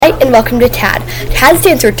and welcome to TAD. TAD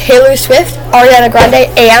stands for Taylor Swift, Ariana Grande,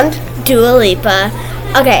 and Dua Lipa.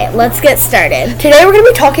 Okay, let's get started. Today we're going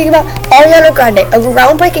to be talking about Ariana Grande, a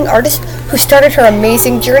groundbreaking artist who started her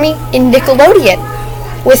amazing journey in Nickelodeon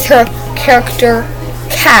with her character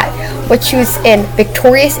Cat, which she was in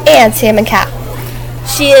Victorious and Sam and Cat.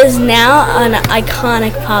 She is now an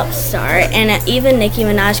iconic pop star, and even Nicki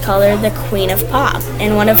Minaj called her the Queen of Pop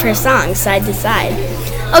in one of her songs, Side to Side.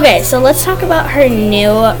 Okay, so let's talk about her new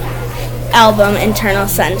album, Eternal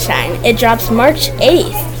Sunshine. It drops March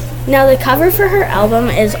 8th. Now, the cover for her album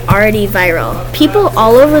is already viral. People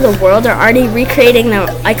all over the world are already recreating the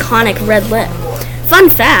iconic red lip. Fun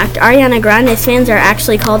fact, Ariana Grande's fans are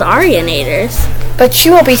actually called Arianators. But she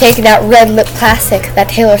won't be taking that red lip classic that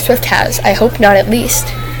Taylor Swift has. I hope not, at least.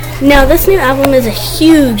 Now, this new album is a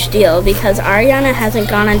huge deal because Ariana hasn't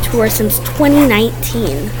gone on tour since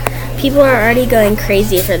 2019. People are already going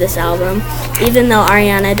crazy for this album. Even though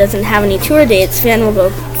Ariana doesn't have any tour dates, fans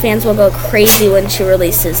will go crazy when she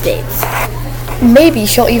releases dates. Maybe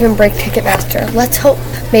she'll even break Ticketmaster. Let's hope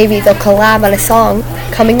maybe they'll collab on a song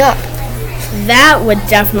coming up. That would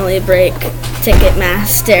definitely break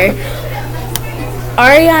Ticketmaster.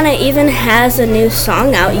 Ariana even has a new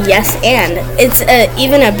song out, Yes and. It's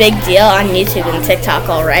even a big deal on YouTube and TikTok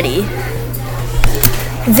already.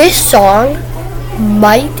 This song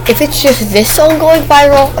might, if it's just this song going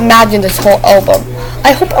viral, imagine this whole album.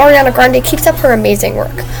 I hope Ariana Grande keeps up her amazing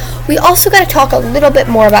work. We also got to talk a little bit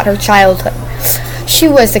more about her childhood. She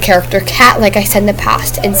was the character Cat, like I said in the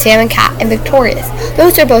past, in Sam and Cat and Victorious.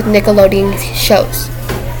 Those are both Nickelodeon shows.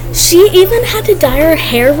 She even had to dye her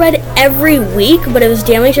hair red every week, but it was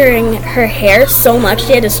damaging her hair so much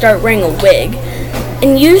she had to start wearing a wig.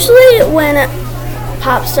 And usually when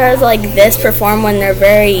pop stars like this perform when they're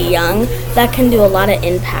very young, that can do a lot of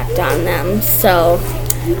impact on them. So,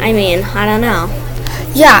 I don't know.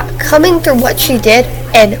 Yeah, coming through what she did,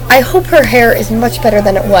 and I hope her hair is much better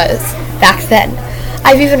than it was back then.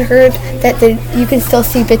 I've even heard that you can still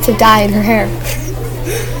see bits of dye in her hair.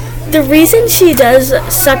 The reason she does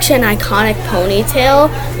such an iconic ponytail,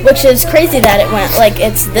 which is crazy that it went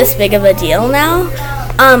it's this big of a deal now,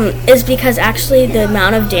 is because actually the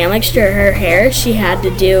amount of damage to her hair, she had to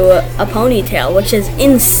do a ponytail, which is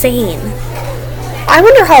insane. I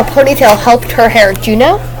wonder how a ponytail helped her hair. Do you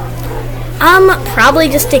know? Probably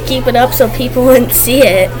just to keep it up so people wouldn't see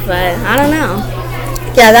it, but I don't know.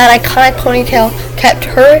 Yeah, that iconic ponytail kept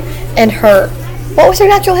her and her... What was her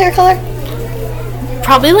natural hair color?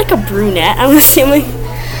 Probably like a brunette, I'm assuming.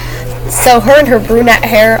 So her and her brunette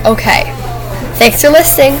hair, okay. Thanks for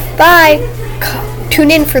listening. Bye. Tune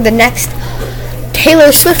in for the next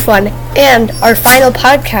Taylor Swift one. And our final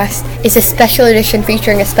podcast is a special edition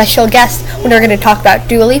featuring a special guest when we're going to talk about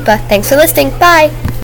Dua Lipa. Thanks for listening. Bye.